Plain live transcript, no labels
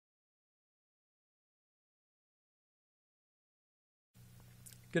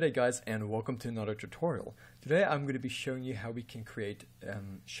G'day guys, and welcome to another tutorial. Today I'm going to be showing you how we can create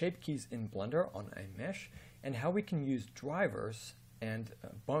shape keys in Blender on a mesh and how we can use drivers and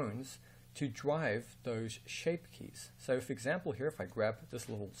bones to drive those shape keys. So for example here, if I grab this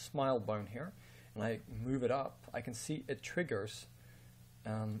little smile bone here and I move it up, I can see it triggers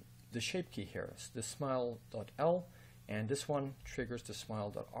the shape key here. It's the smile.L, and this one triggers the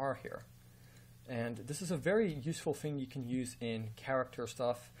smile.R here. And this is a very useful thing you can use in character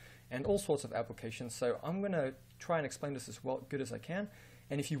stuff and all sorts of applications. So I'm going to try and explain this as good as I can.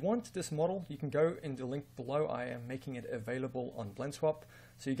 And if you want this model, you can go in the link below. I am making it available on BlendSwap,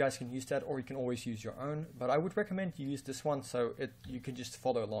 so you guys can use that, or you can always use your own. But I would recommend you use this one so you can just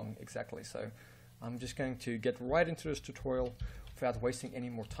follow along exactly. So I'm just going to get right into this tutorial without wasting any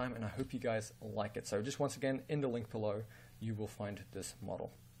more time, and I hope you guys like it. So just once again, in the link below, you will find this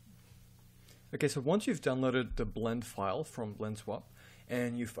model. Okay, so once you've downloaded the blend file from BlendSwap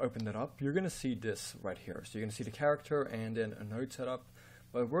and you've opened it up, you're going to see this right here. So you're going to see the character and then a node setup,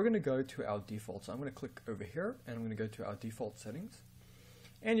 but we're going to go to our default. So I'm going to click over here and I'm going to go to our default settings,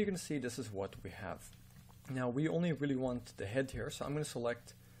 and you're going to see this is what we have. Now we only really want the head here, so I'm going to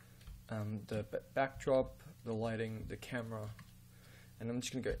select the backdrop, the lighting, the camera, and I'm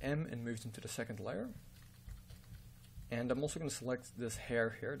just going to go M and move them to the second layer. And I'm also going to select this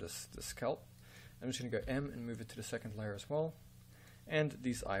hair here, this scalp. I'm just going to go M and move it to the second layer as well, and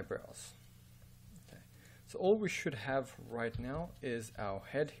these eyebrows. Okay. So all we should have right now is our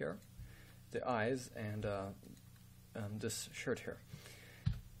head here, the eyes, and this shirt here.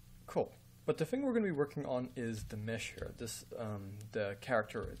 Cool. But the thing we're going to be working on is the mesh here, the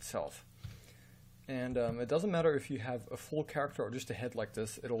character itself. And it doesn't matter if you have a full character or just a head like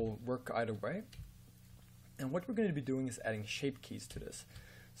this, it'll work either way. And what we're going to be doing is adding shape keys to this.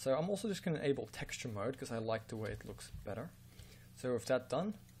 So I'm also just going to enable texture mode because I like the way it looks better. So with that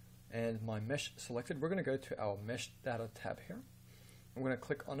done and my mesh selected, we're going to go to our mesh data tab here. I'm going to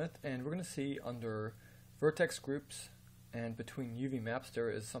click on it, and we're going to see under vertex groups and between UV maps there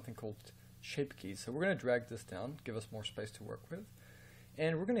is something called shape keys. So we're going to drag this down, give us more space to work with.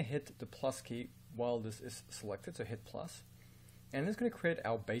 And we're going to hit the plus key while this is selected, so hit plus. And it's going to create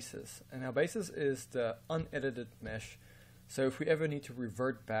our basis. And our basis is the unedited mesh. So if we ever need to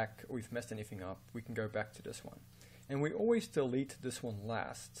revert back or we've messed anything up, we can go back to this one. And we always delete this one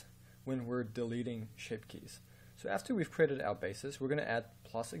last when we're deleting shape keys. So after we've created our basis, we're going to add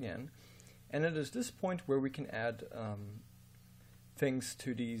plus again. And it is this point where we can add things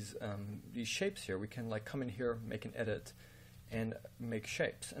to these shapes here. We can like come in here, make an edit, and make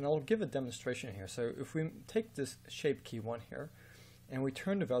shapes. And I'll give a demonstration here. So if we take this shape key 1 here, and we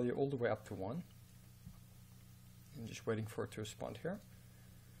turn the value all the way up to 1, I'm just waiting for it to respond here.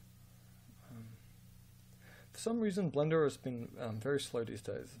 For some reason, Blender has been very slow these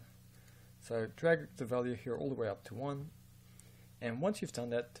days. So drag the value here all the way up to 1. And once you've done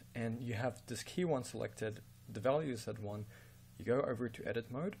that, and you have this key 1 selected, the value is at 1, you go over to edit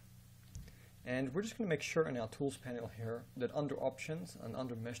mode. And we're just going to make sure in our tools panel here that under options and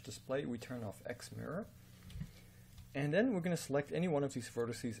under mesh display, we turn off X mirror. And then we're going to select any one of these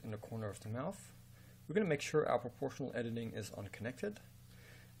vertices in the corner of the mouth. We're going to make sure our proportional editing is unconnected.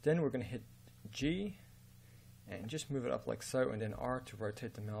 Then we're going to hit G and just move it up like so, and then R to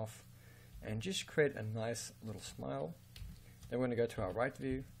rotate the mouth, and just create a nice little smile. Then we're going to go to our right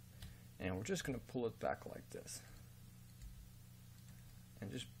view, and we're just going to pull it back like this.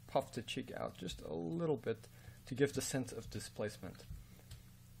 And just puff the cheek out just a little bit to give the sense of displacement.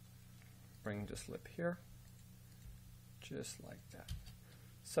 Bring this lip here, just like that.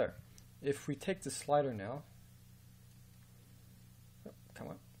 So, if we take the slider now, oh, come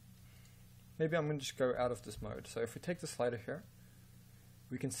on. Maybe I'm going to just go out of this mode. So if we take the slider here,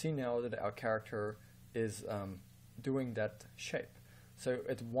 we can see now that our character is doing that shape. So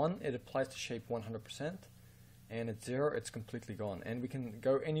at 1, it applies the shape 100%, and at 0, it's completely gone. And we can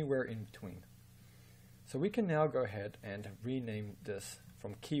go anywhere in between. So we can now go ahead and rename this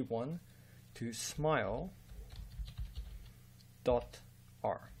from key 1 to smile.R,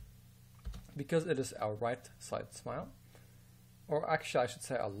 because it is our right side smile, or actually I should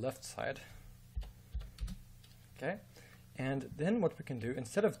say our left side. Okay, and then what we can do,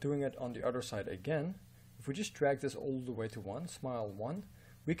 instead of doing it on the other side again, if we just drag this all the way to 1, smile 1,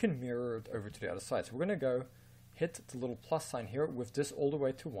 we can mirror it over to the other side. So we're going to go hit the little plus sign here with this all the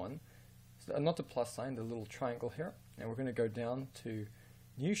way to 1, so, not the plus sign, the little triangle here, and we're going to go down to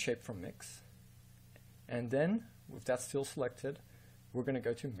new shape from mix, and then with that still selected, we're going to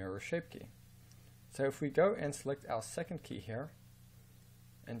go to mirror shape key. So if we go and select our second key here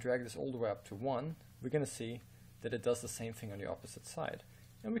and drag this all the way up to 1, we're going to see that it does the same thing on the opposite side.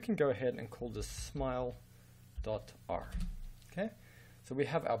 and we can go ahead and call this smile.r. Okay, so we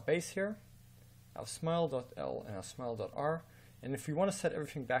have our base here, our smile.l and our smile.r, and if we want to set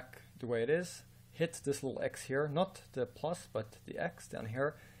everything back the way it is, hit this little X here, not the plus but the X down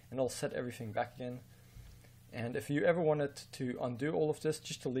here, and it'll set everything back again. And if you ever wanted to undo all of this,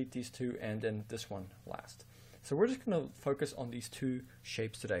 just delete these two and then this one last. So we're just going to focus on these two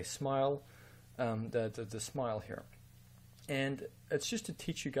shapes today, smile, the smile here. And it's just to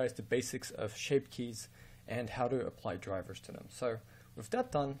teach you guys the basics of shape keys and how to apply drivers to them. So with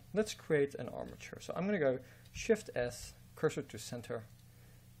that done, let's create an armature. So I'm going to go Shift S, cursor to center,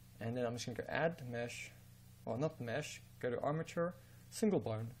 and then I'm just going to go add mesh, or not mesh, go to armature, single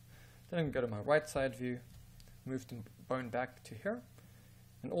bone. Then I'm going to go to my right side view, move the bone back to here,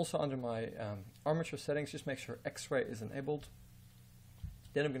 and also under my armature settings, just make sure X-ray is enabled.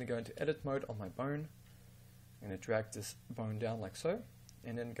 Then I'm going to go into edit mode on my bone. I'm going to drag this bone down like so,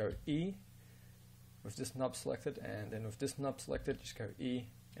 and then go E with this knob selected, and then with this knob selected, just go E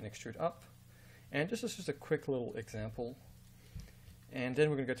and extrude up. And this is just a quick little example. And then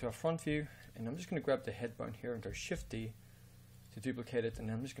we're going to go to our front view, and I'm just going to grab the head bone here and go Shift D to duplicate it, and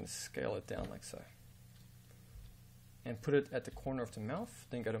then I'm just going to scale it down like so. And put it at the corner of the mouth,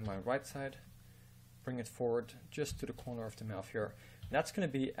 then go to my right side, bring it forward just to the corner of the mouth here. And that's going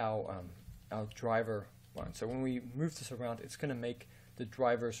to be our driver bone. So when we move this around, it's going to make the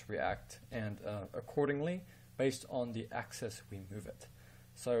drivers react and accordingly based on the axis we move it.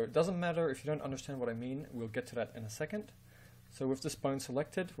 So it doesn't matter if you don't understand what I mean, we'll get to that in a second. So with this bone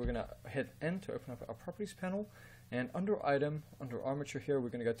selected, we're going to hit N to open up our properties panel, and under item, under armature here, we're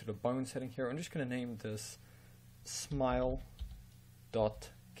going to go to the bone setting here. I'm just going to name this smile dot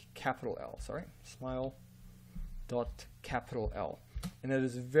capital L, smile dot capital L. And it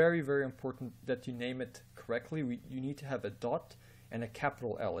is very, very important that you name it correctly. You need to have a dot and a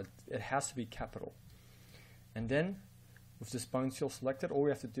capital L. It has to be capital. And then with this bone seal selected, all we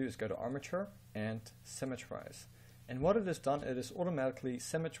have to do is go to armature and symmetrize. And what it has done, it has automatically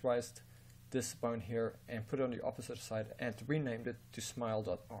symmetrized this bone here and put it on the opposite side and renamed it to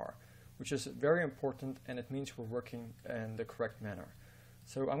smile.r, which is very important, and it means we're working in the correct manner.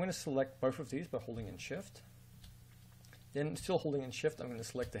 So I'm going to select both of these by holding in Shift. Then still holding in Shift, I'm going to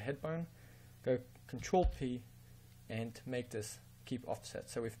select the head bone, go Control P, and make this keep offset.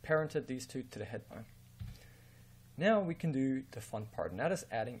 So we've parented these two to the head bone. Now we can do the fun part, and that is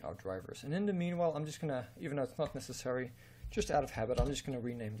adding our drivers. And in the meanwhile, I'm just going to, even though it's not necessary, just out of habit, I'm just going to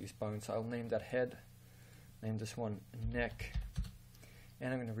rename these bones. So I'll name that head, name this one neck,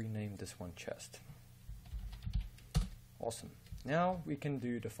 and I'm going to rename this one chest. Awesome. Now we can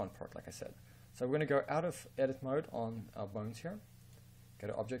do the fun part, like I said. So we're going to go out of edit mode on our bones here, go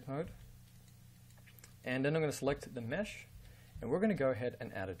to object mode, and then I'm going to select the mesh, and we're going to go ahead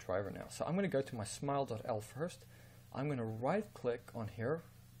and add a driver now. So I'm going to go to my smile.l first. I'm going to right click on here,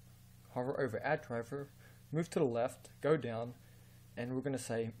 hover over add driver, move to the left, go down, and we're going to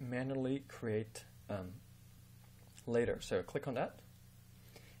say manually create later. So click on that.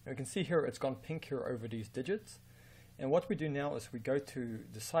 And we can see here it's gone pink here over these digits. And what we do now is we go to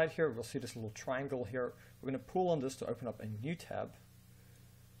the side here, we'll see this little triangle here. We're going to pull on this to open up a new tab.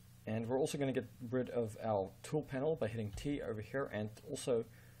 And we're also going to get rid of our tool panel by hitting T over here, and also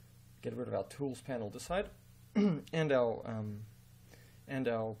get rid of our tools panel this side and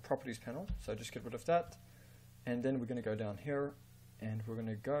our properties panel. So just get rid of that. And then we're going to go down here and we're going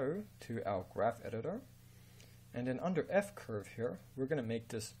to go to our graph editor. And then under F curve here, we're going to make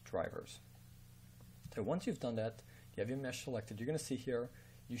this drivers. So once you've done that, you have your mesh selected, you're going to see here,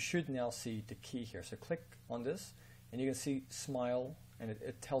 you should now see the key here. So click on this and you can see smile, and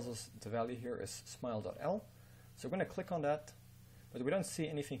it tells us the value here is smile.l. So we're going to click on that, but we don't see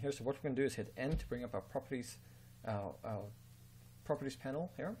anything here. So what we're going to do is hit N to bring up our properties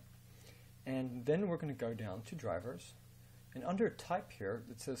panel here. And then we're going to go down to drivers. And under type here,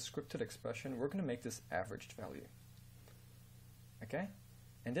 it says scripted expression. We're going to make this averaged value. Okay?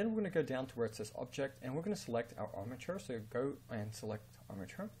 And then we're going to go down to where it says object, and we're going to select our armature. So go and select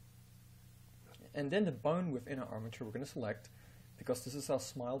armature. And then the bone within our armature we're going to select, because this is our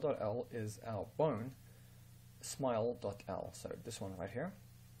smile.l, is our bone, smile.l. So this one right here.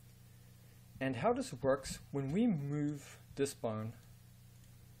 And how this works, when we move this bone,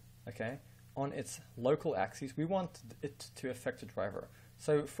 okay, on its local axis, we want it to affect the driver.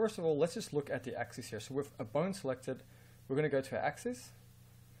 So first of all, let's just look at the axis here. So with a bone selected, we're going to go to our axis.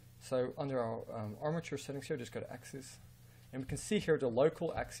 So under our armature settings here, just go to axis. And we can see here the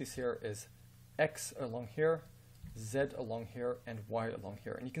local axis here is X along here, Z along here, and Y along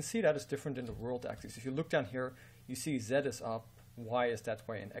here. And you can see that is different than the world axis. If you look down here, you see Z is up, Y is that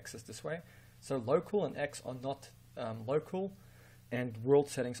way and X is this way. So local and X are not local, and world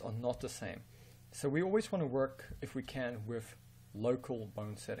settings are not the same. So we always want to work, if we can, with local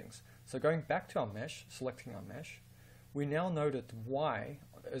bone settings. So going back to our mesh, selecting our mesh, we now know that Y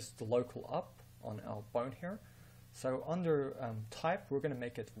is the local up on our bone here. So under type, we're going to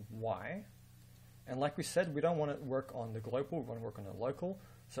make it Y. And like we said, we don't want to work on the global, we want to work on the local.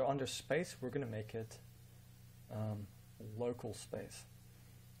 So under space, we're going to make it local space.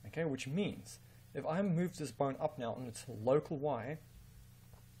 Okay, which means if I move this bone up now and it's local Y,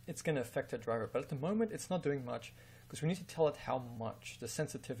 it's going to affect that driver. But at the moment, it's not doing much because we need to tell it how much, the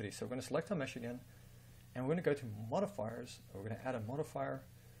sensitivity. So we're going to select our mesh again, and we're going to go to modifiers. We're going to add a modifier,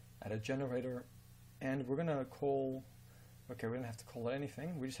 add a generator, and we're going to call, okay, we don't have to call it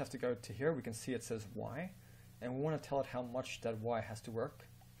anything. We just have to go to here. We can see it says Y, and we want to tell it how much that Y has to work.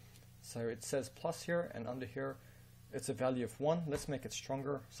 So it says plus here, and under here, it's a value of 1. Let's make it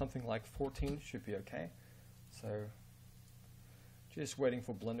stronger. Something like 14 should be okay. So just waiting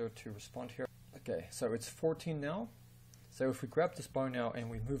for Blender to respond here. Okay, so it's 14 now. So if we grab this bone now and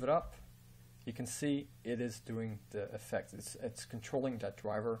we move it up, you can see it is doing the effect. It's controlling that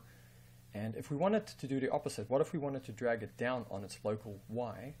driver. And if we wanted to do the opposite, what if we wanted to drag it down on its local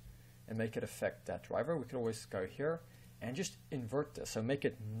Y and make it affect that driver? We could always go here and just invert this. So make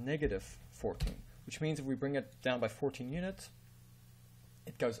it negative 14, which means if we bring it down by 14 units,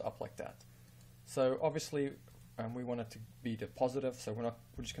 it goes up like that. So obviously we want it to be the positive, so we're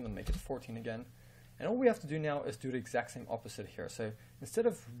just going to make it 14 again. And all we have to do now is do the exact same opposite here. So instead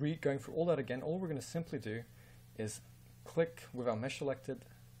of going through all that again, all we're going to simply do is click with our mesh selected,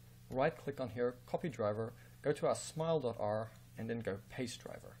 right click on here, copy driver, go to our smile.r, and then go paste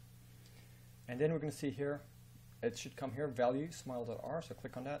driver. And then we're going to see here, it should come here, value smile.r, so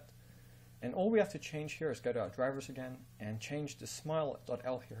click on that. And all we have to change here is go to our drivers again and change the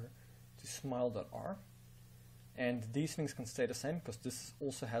smile.l here to smile.r. And these things can stay the same because this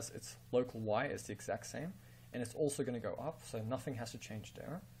also has its local Y is the exact same, and it's also going to go up, so nothing has to change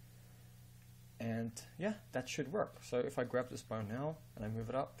there. And yeah, that should work. So if I grab this bone now and I move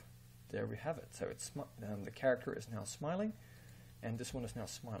it up, there we have it. So it's the character is now smiling, and this one is now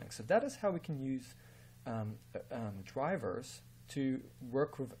smiling. So that is how we can use drivers to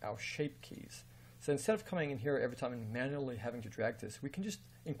work with our shape keys. So instead of coming in here every time and manually having to drag this, we can just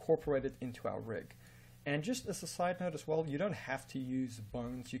incorporate it into our rig. And just as a side note as well, you don't have to use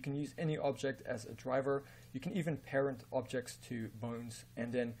bones. You can use any object as a driver. You can even parent objects to bones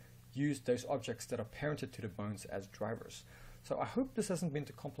and then use those objects that are parented to the bones as drivers. So I hope this hasn't been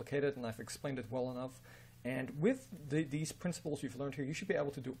too complicated and I've explained it well enough. And with these principles you've learned here, you should be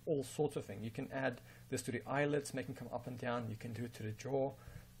able to do all sorts of things. You can add this to the eyelids, make them come up and down. You can do it to the jaw.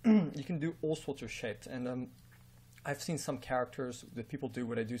 You can do all sorts of shapes. And I've seen some characters that people do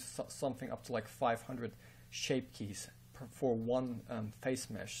where they do something up to like 500 shape keys for one face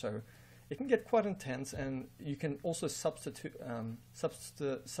mesh. So it can get quite intense, and you can also substitute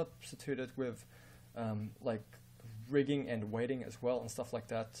it with like rigging and weighting as well and stuff like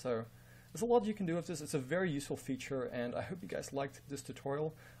that. So there's a lot you can do with this. It's a very useful feature, and I hope you guys liked this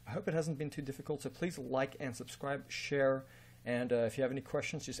tutorial. I hope it hasn't been too difficult, so please like and subscribe, share, and if you have any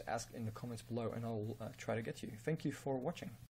questions, just ask in the comments below, and I'll try to get to you. Thank you for watching.